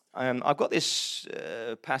I've got this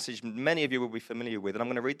passage many of you will be familiar with, and I'm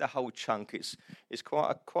going to read the whole chunk. It's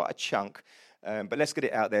quite a chunk, but let's get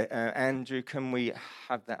it out there. Andrew, can we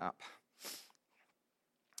have that up?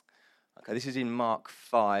 Okay, this is in Mark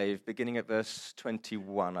 5, beginning at verse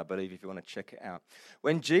 21, I believe, if you want to check it out.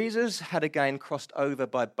 When Jesus had again crossed over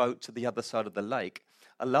by boat to the other side of the lake,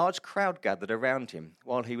 a large crowd gathered around him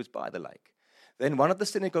while he was by the lake. Then one of the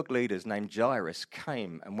synagogue leaders named Jairus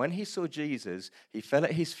came, and when he saw Jesus, he fell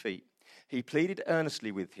at his feet. He pleaded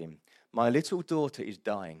earnestly with him, "My little daughter is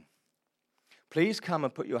dying. Please come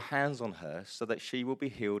and put your hands on her so that she will be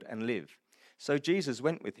healed and live." So Jesus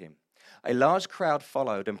went with him. A large crowd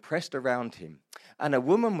followed and pressed around him. And a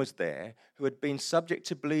woman was there who had been subject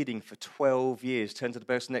to bleeding for 12 years. Turn to the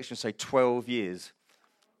person next to you and say, 12 years.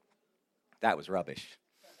 That was rubbish.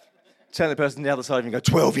 Turn to the person on the other side and go,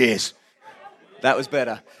 12 years. That was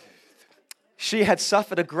better. She had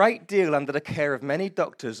suffered a great deal under the care of many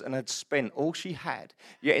doctors and had spent all she had.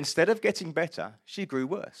 Yet instead of getting better, she grew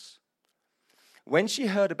worse. When she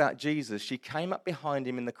heard about Jesus, she came up behind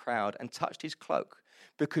him in the crowd and touched his cloak,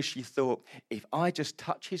 because she thought, if I just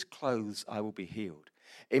touch his clothes, I will be healed.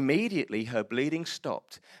 Immediately her bleeding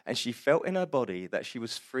stopped, and she felt in her body that she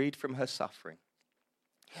was freed from her suffering.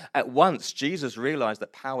 At once, Jesus realized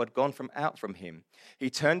that power had gone out from him. He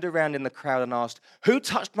turned around in the crowd and asked, "Who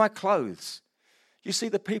touched my clothes?" "You see,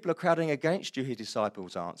 the people are crowding against you," his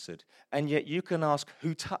disciples answered, "and yet you can ask,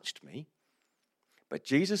 'Who touched me?'" But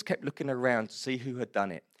Jesus kept looking around to see who had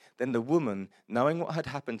done it. Then the woman, knowing what had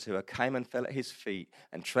happened to her, came and fell at his feet,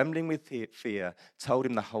 and trembling with fear, told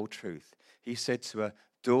him the whole truth. He said to her,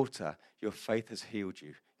 "Daughter, your faith has healed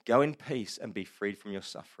you. Go in peace and be freed from your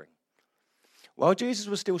suffering." While Jesus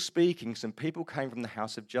was still speaking, some people came from the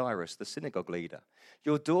house of Jairus, the synagogue leader.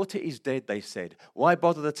 "Your daughter is dead," they said. "Why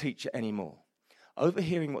bother the teacher anymore?"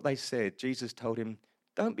 Overhearing what they said, Jesus told him,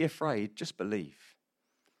 "Don't be afraid, just believe."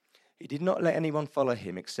 He did not let anyone follow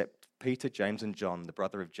him except Peter, James, and John, the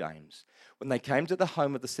brother of James. When they came to the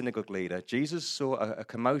home of the synagogue leader, Jesus saw a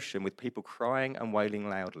commotion with people crying and wailing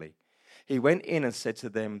loudly. He went in and said to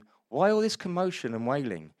them, "Why all this commotion and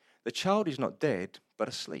wailing? The child is not dead, but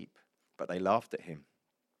asleep." But they laughed at him.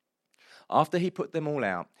 After he put them all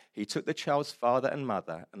out, he took the child's father and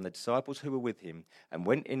mother and the disciples who were with him and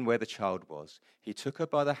went in where the child was. He took her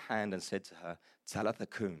by the hand and said to her, "Talitha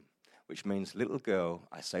kum," which means, "Little girl,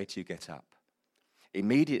 I say to you, get up."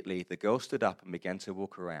 Immediately, the girl stood up and began to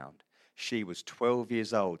walk around. She was 12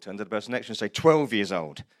 years old. Turn to the person next to you and say, 12 years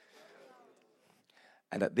old.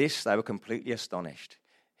 And at this, they were completely astonished.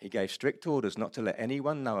 He gave strict orders not to let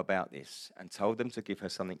anyone know about this and told them to give her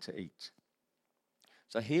something to eat.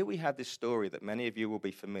 So here we have this story that many of you will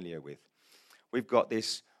be familiar with. We've got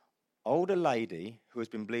this older lady who has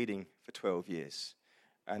been bleeding for 12 years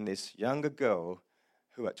and this younger girl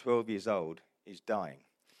who at 12 years old is dying.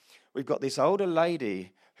 We've got this older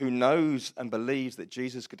lady who knows and believes that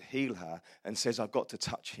Jesus could heal her and says, "I've got to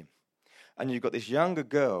touch him." And you've got this younger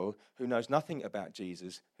girl who knows nothing about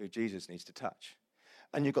Jesus, who Jesus needs to touch.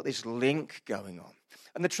 And you've got this link going on.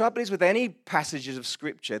 And the trouble is with any passages of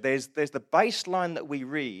Scripture, there's the baseline that we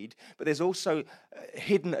read, but there's also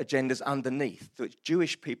hidden agendas underneath that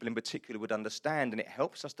Jewish people in particular would understand, and it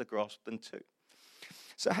helps us to grasp them too.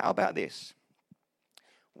 So how about this?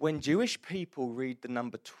 When Jewish people read the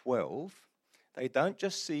number 12, they don't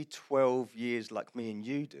just see 12 years like me and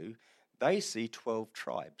you do, they see 12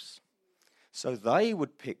 tribes. So they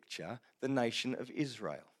would picture the nation of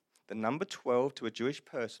Israel. The number 12 to a Jewish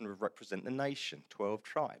person would represent the nation, 12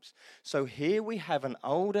 tribes. So here we have an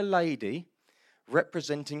older lady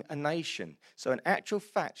representing a nation. So in actual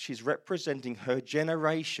fact, she's representing her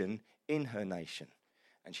generation in her nation,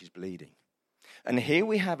 and she's bleeding. And here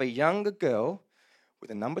we have a younger girl with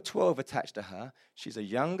a number 12 attached to her. She's a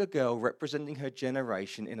younger girl representing her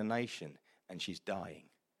generation in a nation, and she's dying.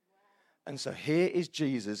 And so here is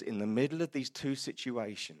Jesus in the middle of these two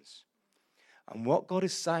situations. And what God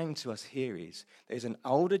is saying to us here is there's an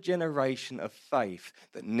older generation of faith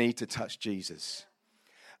that need to touch Jesus.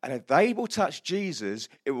 And if they will touch Jesus,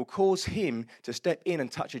 it will cause him to step in and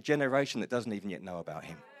touch a generation that doesn't even yet know about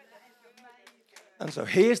him. And so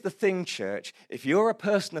here's the thing, church. If you're a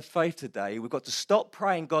person of faith today, we've got to stop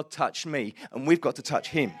praying, "God, touch me," and we've got to touch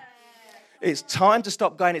him. It's time to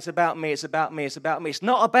stop going, "It's about me, it's about me, it's about me." It's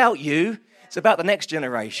not about you. It's about the next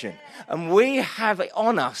generation. And we have it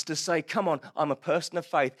on us to say, "Come on, I'm a person of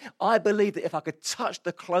faith. I believe that if I could touch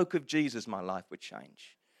the cloak of Jesus, my life would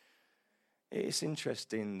change." It's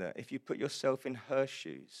interesting that if you put yourself in her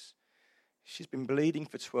shoes, she's been bleeding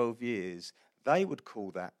for 12 years, they would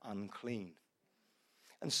call that unclean.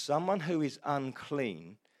 And someone who is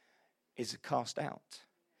unclean is cast out.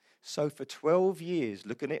 So for 12 years,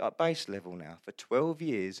 looking at it at base level now, for 12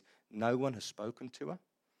 years, no one has spoken to her.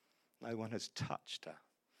 No one has touched her.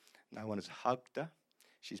 No one has hugged her.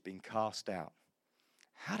 She's been cast out.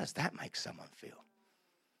 How does that make someone feel?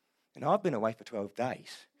 And I've been away for 12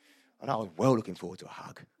 days, and I was well looking forward to a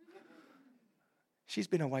hug. She's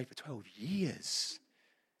been away for 12 years.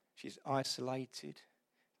 She's isolated,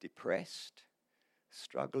 depressed,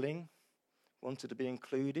 struggling, wanted to be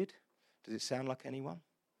included. Does it sound like anyone?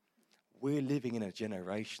 We're living in a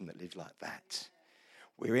generation that lives like that.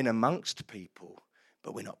 We're in amongst people,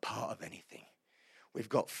 but we're not part of anything. We've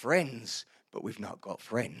got friends, but we've not got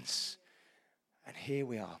friends. And here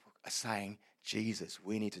we are saying, Jesus,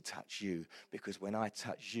 we need to touch you, because when I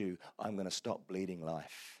touch you, I'm going to stop bleeding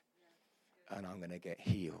life and I'm going to get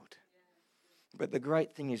healed. But the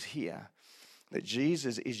great thing is here that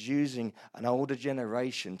Jesus is using an older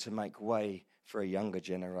generation to make way for a younger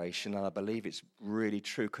generation, and I believe it's really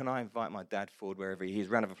true. Can I invite my dad forward wherever he is?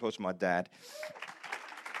 Round of applause for my dad.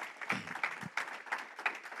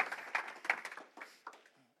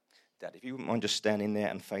 Dad, if you wouldn't mind just standing there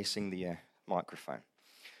and facing the microphone.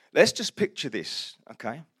 Let's just picture this,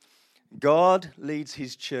 okay? God leads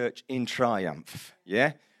his church in triumph,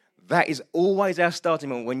 yeah? That is always our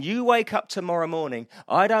starting point. When you wake up tomorrow morning,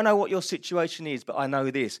 I don't know what your situation is, but I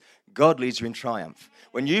know this. God leads you in triumph.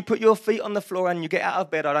 When you put your feet on the floor and you get out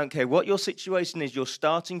of bed, I don't care what your situation is, your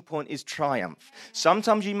starting point is triumph.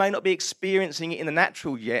 Sometimes you may not be experiencing it in the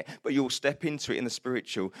natural yet, but you'll step into it in the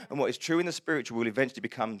spiritual. And what is true in the spiritual will eventually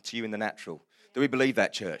become to you in the natural. Do we believe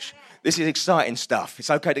that, church? This is exciting stuff.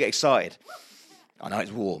 It's okay to get excited. I know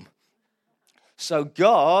it's warm. So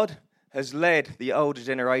God has led the older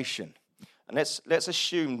generation. And let's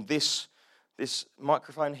assume this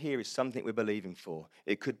microphone here is something we're believing for.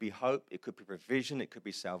 It could be hope, it could be provision, it could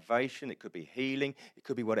be salvation, it could be healing, it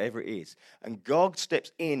could be whatever it is. And God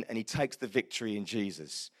steps in and he takes the victory in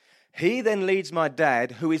Jesus. He then leads my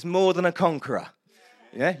dad, who is more than a conqueror.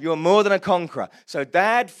 Yeah, you're more than a conqueror. So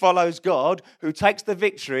dad follows God, who takes the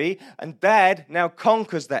victory, and dad now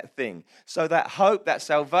conquers that thing. So that hope, that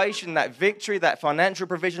salvation, that victory, that financial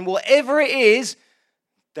provision, whatever it is,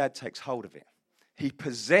 dad takes hold of it. He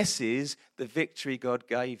possesses the victory God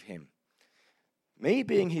gave him. Me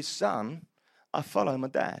being his son, I follow my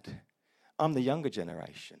dad. I'm the younger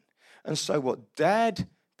generation. And so what dad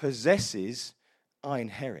possesses, I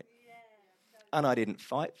inherit. And I didn't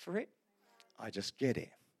fight for it. I just get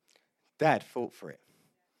it. Dad fought for it.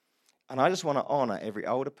 And I just want to honor every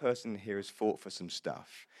older person here who's fought for some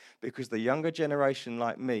stuff, because the younger generation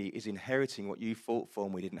like me is inheriting what you fought for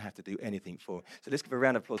and we didn't have to do anything for. So let's give a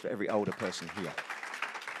round of applause for every older person here.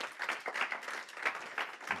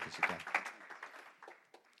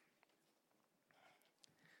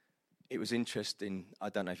 It was interesting. I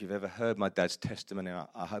don't know if you've ever heard my dad's testimony.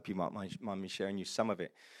 I hope you might mind me sharing you some of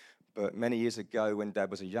it. But many years ago, when Dad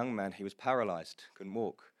was a young man, he was paralyzed, couldn't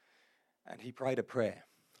walk. And he prayed a prayer.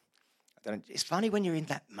 It's funny when you're in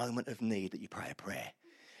that moment of need that you pray a prayer.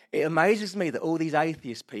 It amazes me that all these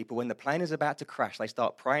atheist people, when the plane is about to crash, they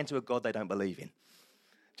start praying to a God they don't believe in.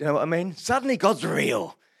 Do you know what I mean? Suddenly God's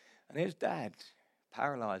real. And here's Dad,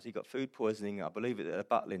 paralyzed. He got food poisoning, I believe, at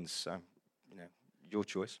Butlins. So, your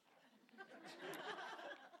choice.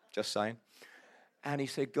 Just saying. And he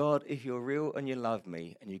said, God, if you're real and you love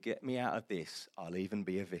me and you get me out of this, I'll even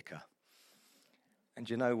be a vicar. And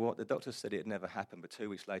you know what? The doctor said it had never happened, but 2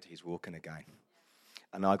 weeks later he's walking again.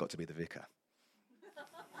 And I got to be the vicar.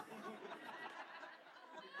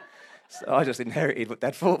 So I just inherited what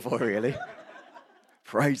Dad fought for, really.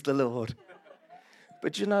 Praise the Lord.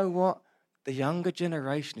 But you know what? The younger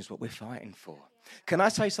generation is what we're fighting for. Can I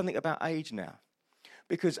say something about age now?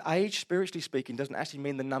 Because age, spiritually speaking, doesn't actually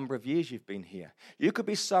mean the number of years you've been here. You could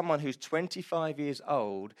be someone who's 25 years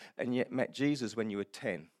old and yet met Jesus when you were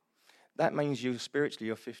 10. That means you're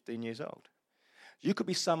 15 years old. You could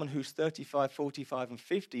be someone who's 35, 45, and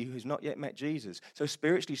 50 who's not yet met Jesus. So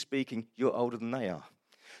spiritually speaking, you're older than they are.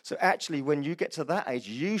 So actually, when you get to that age,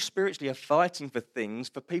 you spiritually are fighting for things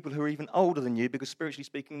for people who are even older than you, because spiritually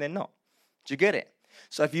speaking, they're not. Do you get it?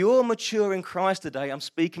 So if you're mature in Christ today, I'm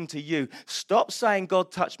speaking to you. Stop saying, God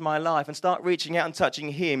touched my life, and start reaching out and touching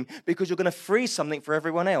him, because you're going to free something for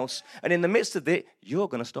everyone else. And in the midst of it, you're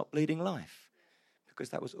going to stop bleeding life, because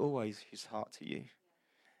that was always his heart to you.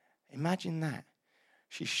 Imagine that.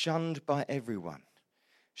 She's shunned by everyone.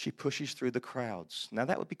 She pushes through the crowds. Now,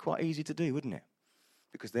 that would be quite easy to do, wouldn't it?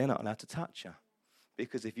 Because they're not allowed to touch her.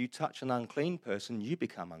 Because if you touch an unclean person, you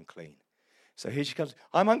become unclean. So here she comes,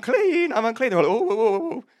 I'm unclean, I'm unclean. They're like,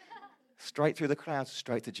 oh. Straight through the crowds,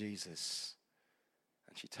 straight to Jesus.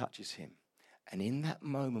 And she touches him. And in that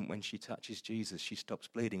moment when she touches Jesus, she stops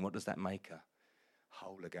bleeding. What does that make her?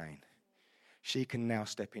 Whole again. She can now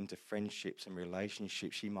step into friendships and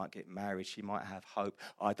relationships. She might get married. She might have hope.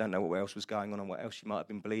 I don't know what else was going on and what else she might have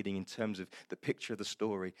been bleeding in terms of the picture of the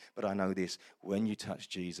story. But I know this. When you touch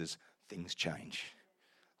Jesus, things change.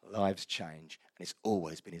 Lives change. And it's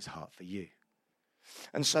always been his heart for you.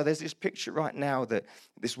 And so there's this picture right now that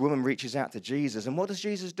this woman reaches out to Jesus. And what does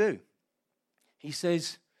Jesus do? He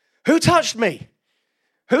says, "Who touched me?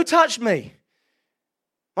 Who touched me?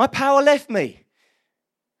 My power left me."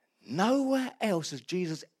 Nowhere else does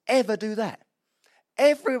Jesus ever do that.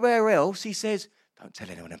 Everywhere else, he says, "Don't tell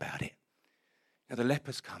anyone about it." You know, the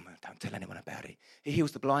lepers come, "Don't tell anyone about it." He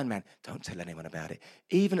heals the blind man, "Don't tell anyone about it."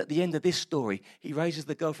 Even at the end of this story, he raises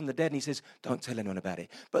the girl from the dead and he says, "Don't tell anyone about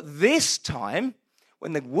it." But this time,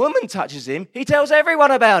 when the woman touches him, he tells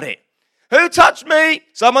everyone about it. "Who touched me?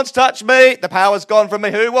 Someone's touched me. The power's gone from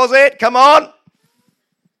me. Who was it? Come on."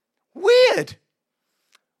 Weird.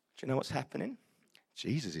 Do you know what's happening?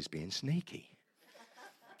 Jesus is being sneaky.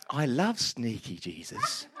 I love sneaky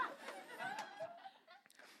Jesus.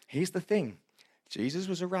 Here's the thing. Jesus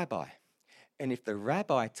was a rabbi. And if the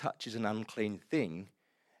rabbi touches an unclean thing,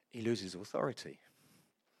 he loses authority.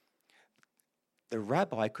 The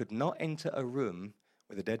rabbi could not enter a room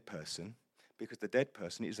with a dead person because the dead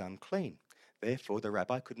person is unclean. Therefore, the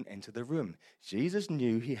rabbi couldn't enter the room. Jesus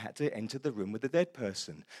knew he had to enter the room with the dead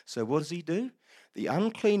person. So what does he do? The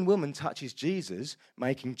unclean woman touches Jesus,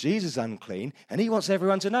 making Jesus unclean, and he wants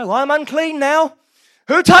everyone to know, "I'm unclean now.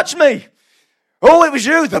 Who touched me? Oh, it was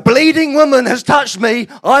you. The bleeding woman has touched me.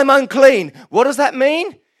 I'm unclean." What does that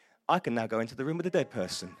mean? I can now go into the room with the dead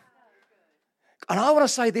person. And I want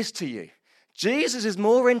to say this to you. Jesus is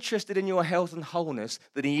more interested in your health and wholeness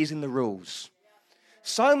than he is in the rules.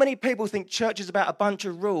 So many people think church is about a bunch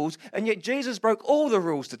of rules, and yet Jesus broke all the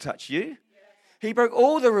rules to touch you. He broke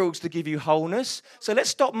all the rules to give you wholeness. So let's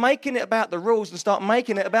stop making it about the rules and start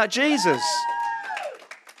making it about Jesus.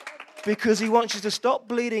 Because he wants you to stop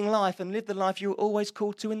bleeding life and live the life you were always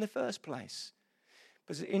called to in the first place.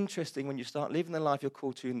 But it's interesting, when you start living the life you're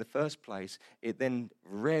called to in the first place, it then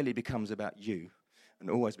rarely becomes about you and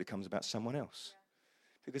always becomes about someone else.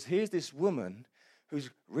 Because here's this woman who's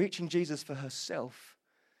reaching Jesus for herself.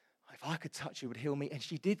 "If I could touch you, it would heal me." And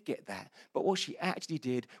she did get that. But what she actually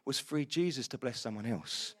did was free Jesus to bless someone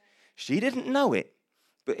else. She didn't know it,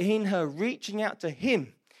 but in her reaching out to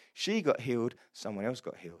him, she got healed, someone else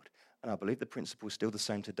got healed. And I believe the principle is still the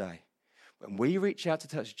same today. When we reach out to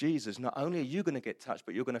touch Jesus, not only are you going to get touched,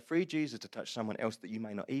 but you're going to free Jesus to touch someone else that you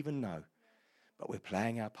may not even know. But we're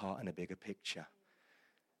playing our part in a bigger picture.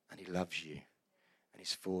 And he loves you. And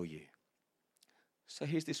he's for you. So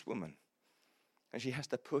here's this woman. And she has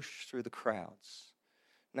to push through the crowds.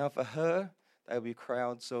 Now for her, there will be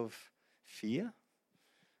crowds of fear.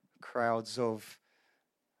 Crowds of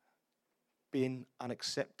being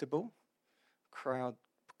unacceptable.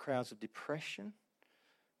 Crowds of depression.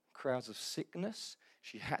 Crowds of sickness.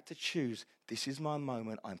 She had to choose, this is my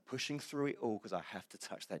moment. I'm pushing through it all because I have to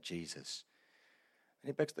touch that Jesus. And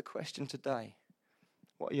it begs the question today,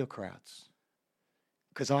 what are your crowds?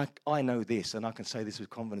 Because I know this, and I can say this with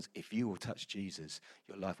confidence, if you will touch Jesus,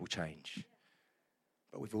 your life will change.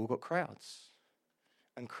 But we've all got crowds.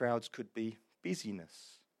 And crowds could be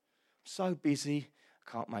busyness. I'm so busy,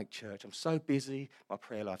 I can't make church. I'm so busy, my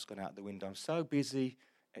prayer life's gone out the window. I'm so busy,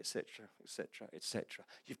 etc., etc., etc.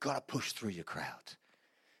 You've got to push through your crowd.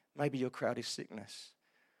 Maybe your crowd is sickness.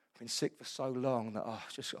 I've been sick for so long that, God,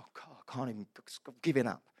 I can't even, I've given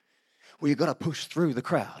up. Well, you've got to push through the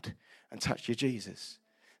crowd and touch your Jesus.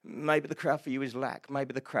 Maybe the crowd for you is lack.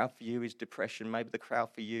 Maybe the crowd for you is depression. Maybe the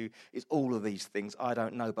crowd for you is all of these things. I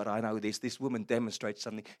don't know, but I know this. This woman demonstrated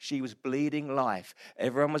something. She was bleeding life.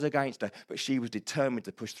 Everyone was against her, but she was determined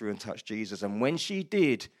to push through and touch Jesus. And when she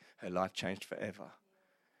did, her life changed forever.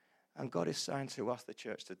 And God is saying to us, the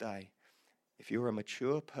church today, if you're a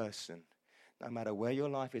mature person, no matter where your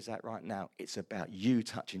life is at right now, it's about you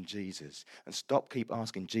touching Jesus. And keep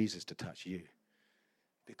asking Jesus to touch you.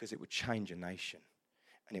 Because it would change a nation.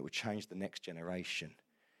 And it would change the next generation.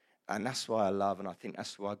 And that's why I love, and I think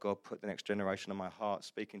that's why God put the next generation on my heart,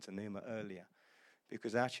 speaking to Numa earlier.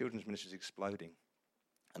 Because our children's ministry is exploding.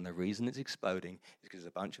 And the reason it's exploding is because there's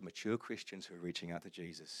a bunch of mature Christians who are reaching out to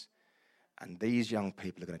Jesus. And these young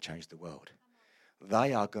people are going to change the world.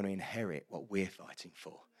 They are going to inherit what we're fighting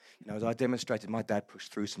for. You know, as I demonstrated, my dad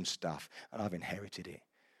pushed through some stuff, and I've inherited it.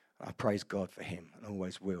 And I praise God for him, and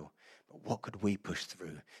always will. But what could we push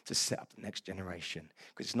through to set up the next generation?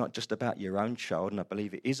 Because it's not just about your own child, and I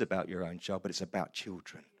believe it is about your own child, but it's about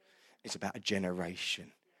children. It's about a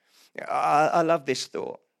generation. I love this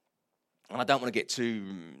thought. And I don't want to get too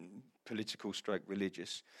political stroke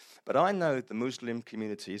religious, but I know the Muslim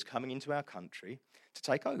community is coming into our country to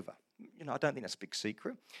take over. I don't think that's a big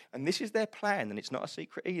secret. And this is their plan, and it's not a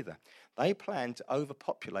secret either. They plan to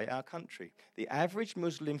overpopulate our country. The average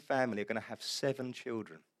Muslim family are going to have 7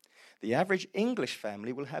 children. The average English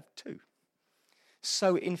family will have 2.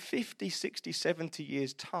 So in 50, 60, 70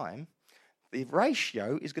 years' time, the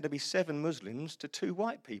ratio is going to be 7 Muslims to 2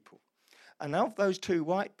 white people. And of those 2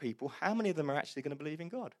 white people, how many of them are actually going to believe in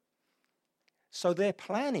God? So their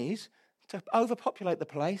plan is to overpopulate the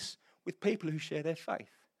place with people who share their faith.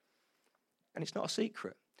 And it's not a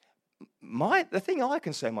secret. The thing I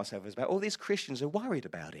concern myself is about all these Christians are worried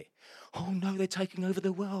about it. Oh no, they're taking over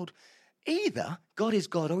the world. Either God is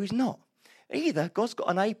God or he's not. Either God's got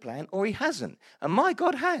an A plan or he hasn't. And my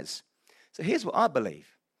God has. So here's what I believe.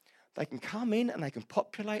 They can come in and they can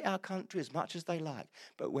populate our country as much as they like.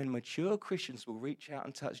 But when mature Christians will reach out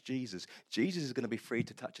and touch Jesus, Jesus is going to be free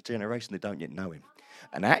to touch a generation that don't yet know him.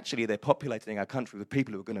 And actually they're populating our country with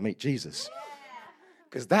people who are going to meet Jesus.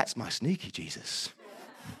 Because that's my sneaky Jesus.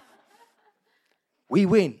 We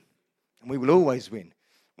win. And we will always win.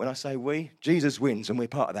 When I say we, Jesus wins and we're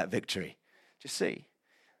part of that victory. Do you see?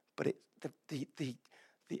 But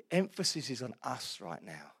the emphasis is on us right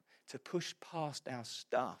now to push past our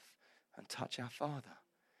stuff and touch our Father.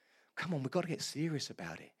 Come on, we've got to get serious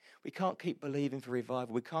about it. We can't keep believing for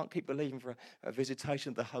revival. We can't keep believing for a visitation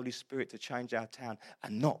of the Holy Spirit to change our town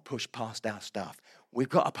and not push past our stuff. We've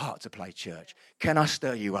got a part to play, church. Can I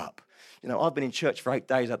stir you up? I've been in church for 8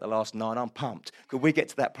 days out the last 9. I'm pumped. Could we get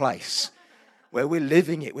to that place where we're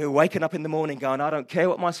living it? We're waking up in the morning going, I don't care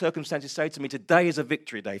what my circumstances say to me. Today is a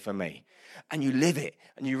victory day for me. And you live it,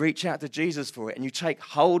 and you reach out to Jesus for it, and you take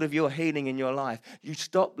hold of your healing in your life. You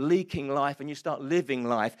stop leaking life, and you start living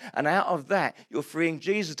life. And out of that, you're freeing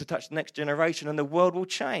Jesus to touch the next generation, and the world will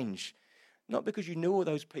change. Not because you knew all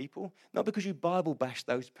those people, not because you Bible bashed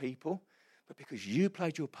those people, but because you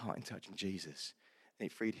played your part in touching Jesus. And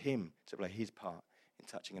it freed him to play his part in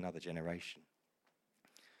touching another generation.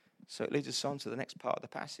 So it leads us on to the next part of the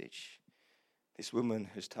passage. This woman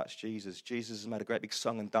has touched Jesus. Jesus has made a great big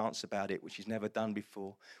song and dance about it, which he's never done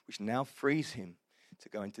before, which now frees him to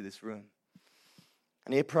go into this room.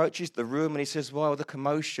 And he approaches the room and he says, well, the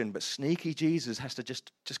commotion, but sneaky Jesus has to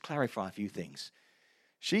just clarify a few things.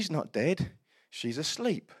 She's not dead. She's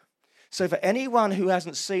asleep. So for anyone who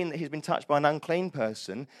hasn't seen that he's been touched by an unclean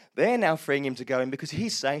person, they're now freeing him to go in because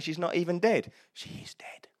he's saying she's not even dead. She is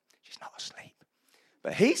dead. She's not asleep.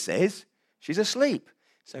 But he says she's asleep.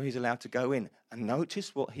 So he's allowed to go in. And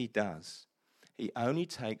notice what he does. He only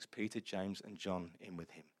takes Peter, James, and John in with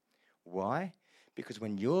him. Why? Because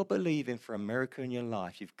when you're believing for a miracle in your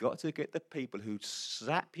life, you've got to get the people who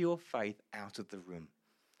sap your faith out of the room.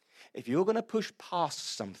 If you're going to push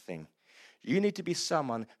past something, you need to be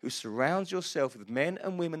someone who surrounds yourself with men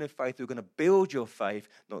and women of faith who are going to build your faith,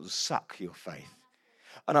 not suck your faith.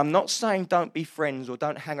 And I'm not saying don't be friends or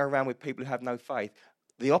don't hang around with people who have no faith.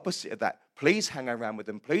 The opposite of that. Please hang around with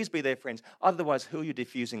them. Please be their friends. Otherwise, who are you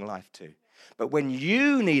diffusing life to? But when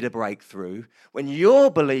you need a breakthrough, when you're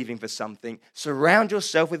believing for something, surround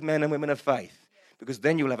yourself with men and women of faith, because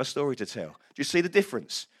then you'll have a story to tell. Do you see the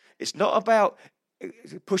difference? It's not about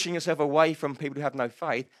pushing yourself away from people who have no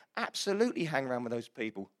faith. Absolutely hang around with those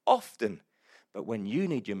people, often. But when you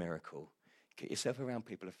need your miracle, get yourself around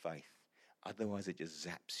people of faith. Otherwise, it just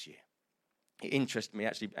zaps you. It interests me,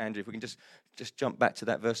 actually, Andrew, if we can just jump back to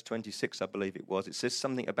that verse 26, I believe it was. It says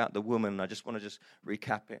something about the woman, and I just want to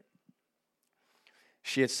recap it.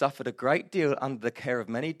 She had suffered a great deal under the care of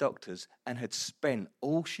many doctors and had spent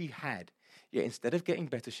all she had. Yet instead of getting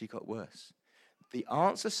better, she got worse. The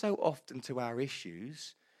answer so often to our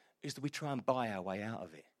issues is that we try and buy our way out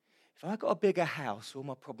of it. If I got a bigger house, all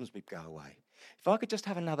my problems would go away. If I could just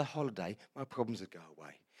have another holiday, my problems would go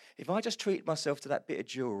away. If I just treated myself to that bit of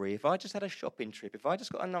jewelry, if I just had a shopping trip, if I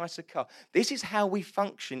just got a nicer car, this is how we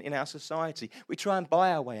function in our society. We try and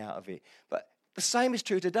buy our way out of it. But the same is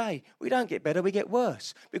true today. We don't get better, we get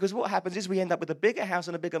worse. Because what happens is we end up with a bigger house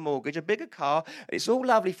and a bigger mortgage, a bigger car, and it's all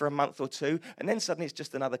lovely for a month or two, and then suddenly it's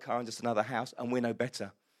just another car and just another house, and we're no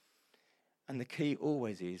better. And the key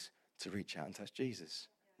always is to reach out and touch Jesus.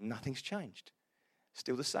 Nothing's changed.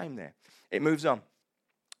 Still the same there. It moves on.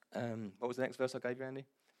 What was the next verse I gave you, Andy?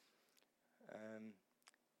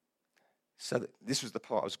 This was the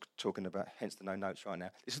part I was talking about, hence the no notes right now.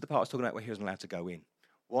 This is the part I was talking about where he wasn't allowed to go in.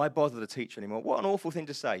 Why bother the teacher anymore? What an awful thing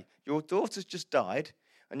to say. Your daughter's just died,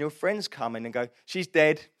 and your friends come in and go, she's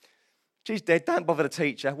dead. She's dead. Don't bother the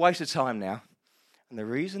teacher. Waste of time now. And the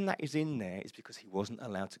reason that is in there is because he wasn't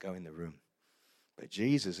allowed to go in the room. But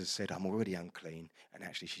Jesus has said, I'm already unclean, and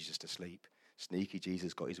actually she's just asleep. Sneaky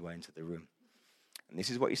Jesus got his way into the room. And this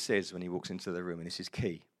is what he says when he walks into the room, and this is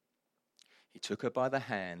key. He took her by the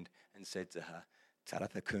hand and said to her,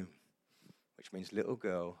 Talitha kum, which means, little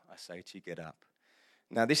girl, I say to you, get up.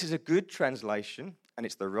 Now, this is a good translation, and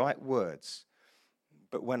it's the right words.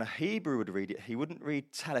 But when a Hebrew would read it, he wouldn't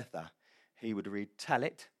read Talitha. He would read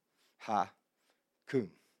Talit ha kum.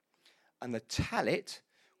 And the talit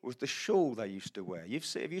was the shawl they used to wear.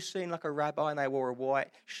 Have you seen like a rabbi and they wore a white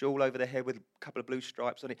shawl over their head with a couple of blue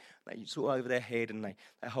stripes on it? They sort of over their head and they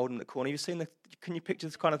hold them in the corner. Can you picture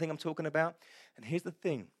this kind of thing I'm talking about? And here's the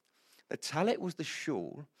thing. The talit was the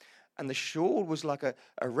shawl, and the shawl was like a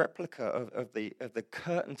replica of the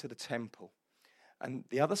curtain to the temple. And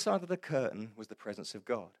the other side of the curtain was the presence of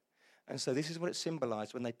God. And so this is what it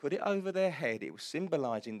symbolized. When they put it over their head, it was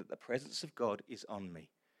symbolizing that the presence of God is on me.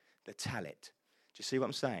 The talit. Do you see what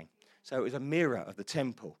I'm saying? So it was a mirror of the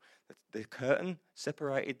temple. The curtain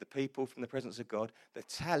separated the people from the presence of God. The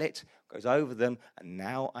talit goes over them, and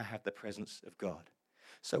now I have the presence of God.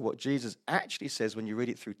 So what Jesus actually says when you read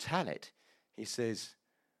it through talit, he says,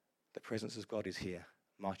 the presence of God is here.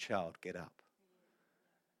 My child, get up.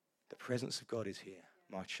 The presence of God is here.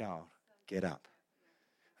 My child, get up.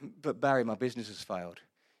 But Barry, my business has failed.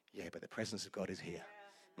 Yeah, but the presence of God is here.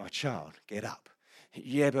 My child, get up.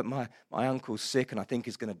 Yeah, but my uncle's sick and I think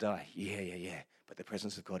he's going to die. Yeah. But the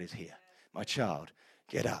presence of God is here. My child,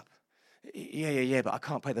 get up. Yeah, but I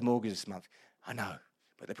can't pay the mortgage this month. I know,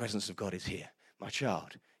 but the presence of God is here. My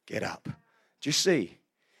child, get up. Do you see?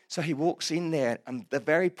 So he walks in there and the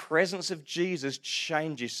very presence of Jesus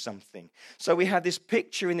changes something. So we have this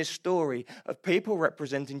picture in this story of people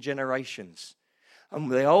representing generations. And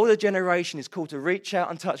the older generation is called to reach out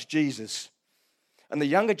and touch Jesus. And the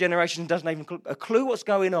younger generation doesn't even a clue what's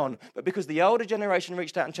going on. But because the older generation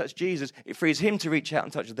reached out and touched Jesus, it frees him to reach out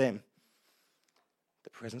and touch them. The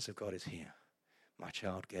presence of God is here. My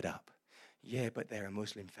child, get up. Yeah, but they're a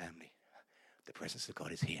Muslim family. The presence of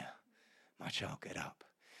God is here. My child, get up.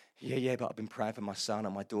 Yeah, but I've been praying for my son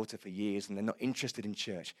and my daughter for years and they're not interested in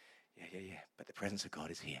church. Yeah, but the presence of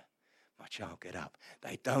God is here. My child, get up.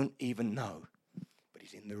 They don't even know, but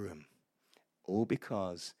he's in the room. All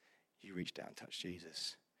because you reached out and touched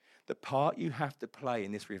Jesus. The part you have to play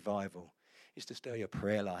in this revival is to stir your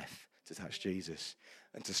prayer life to touch Jesus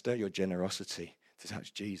and to stir your generosity to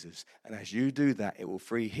touch Jesus. And as you do that, it will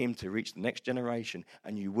free him to reach the next generation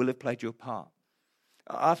and you will have played your part.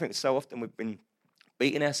 I think so often we've been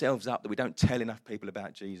beating ourselves up that we don't tell enough people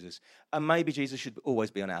about Jesus. And maybe Jesus should always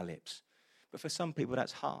be on our lips. But for some people,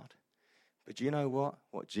 that's hard. But do you know what?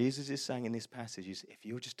 What Jesus is saying in this passage is, if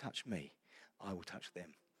you'll just touch me, I will touch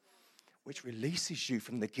them. Which releases you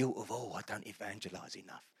from the guilt of, I don't evangelize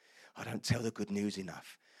enough. I don't tell the good news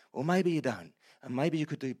enough. Or maybe you don't. And maybe you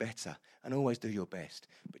could do better and always do your best.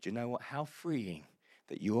 But you know what? How freeing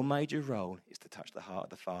that your major role is to touch the heart of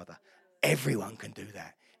the Father. Everyone can do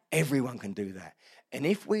that. Everyone can do that. And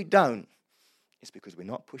if we don't, it's because we're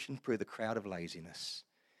not pushing through the crowd of laziness.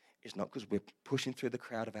 It's not because we're pushing through the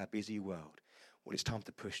crowd of our busy world. Well, it's time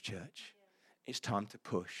to push, church. It's time to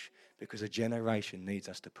push because a generation needs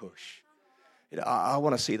us to push. I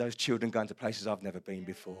want to see those children going to places I've never been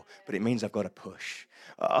before, but it means I've got to push.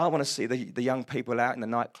 I want to see the young people out in the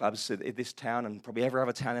nightclubs in this town and probably every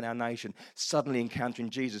other town in our nation suddenly encountering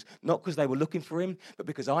Jesus, not because they were looking for him, but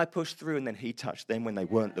because I pushed through and then he touched them when they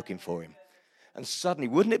weren't looking for him. And suddenly,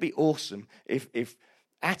 wouldn't it be awesome if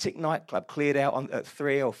Attic nightclub cleared out at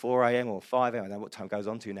 3 or 4 a.m. or 5 a.m. I don't know what time it goes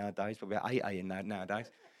on to nowadays, probably about 8 a.m. nowadays.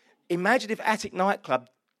 Imagine if Attic nightclub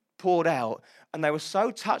poured out and they were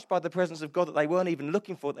so touched by the presence of God that they weren't even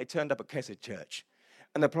looking for it, they turned up at Kesed Church.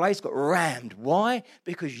 And the place got rammed. Why?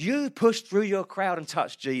 Because you pushed through your crowd and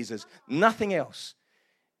touched Jesus. Nothing else.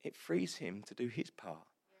 It frees him to do his part.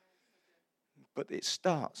 But it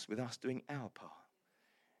starts with us doing our part.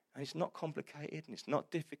 And it's not complicated and it's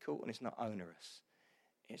not difficult and it's not onerous.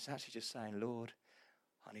 It's actually just saying, Lord,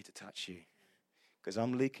 I need to touch you because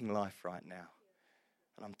I'm leaking life right now.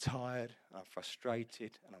 And I'm tired, and I'm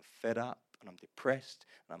frustrated, and I'm fed up, and I'm depressed,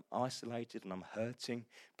 and I'm isolated, and I'm hurting.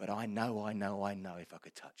 But I know if I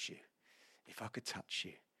could touch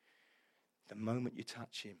you, the moment you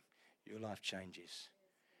touch him, your life changes.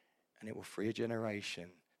 And it will free a generation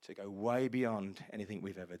to go way beyond anything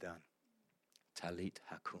we've ever done. Talit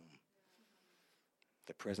hakum.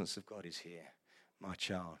 The presence of God is here. My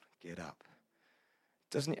child, get up.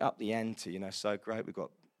 Doesn't it up the ante? So great. We've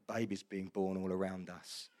got babies being born all around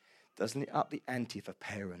us. Doesn't it up the ante for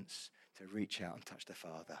parents to reach out and touch the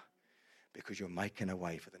Father? Because you're making a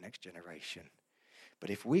way for the next generation. But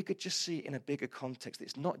if we could just see it in a bigger context,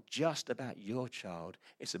 it's not just about your child,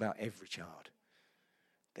 it's about every child.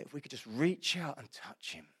 That if we could just reach out and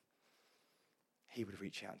touch him, he would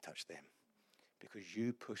reach out and touch them because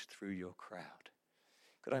you pushed through your crowd.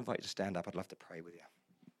 Could I invite you to stand up? I'd love to pray with you.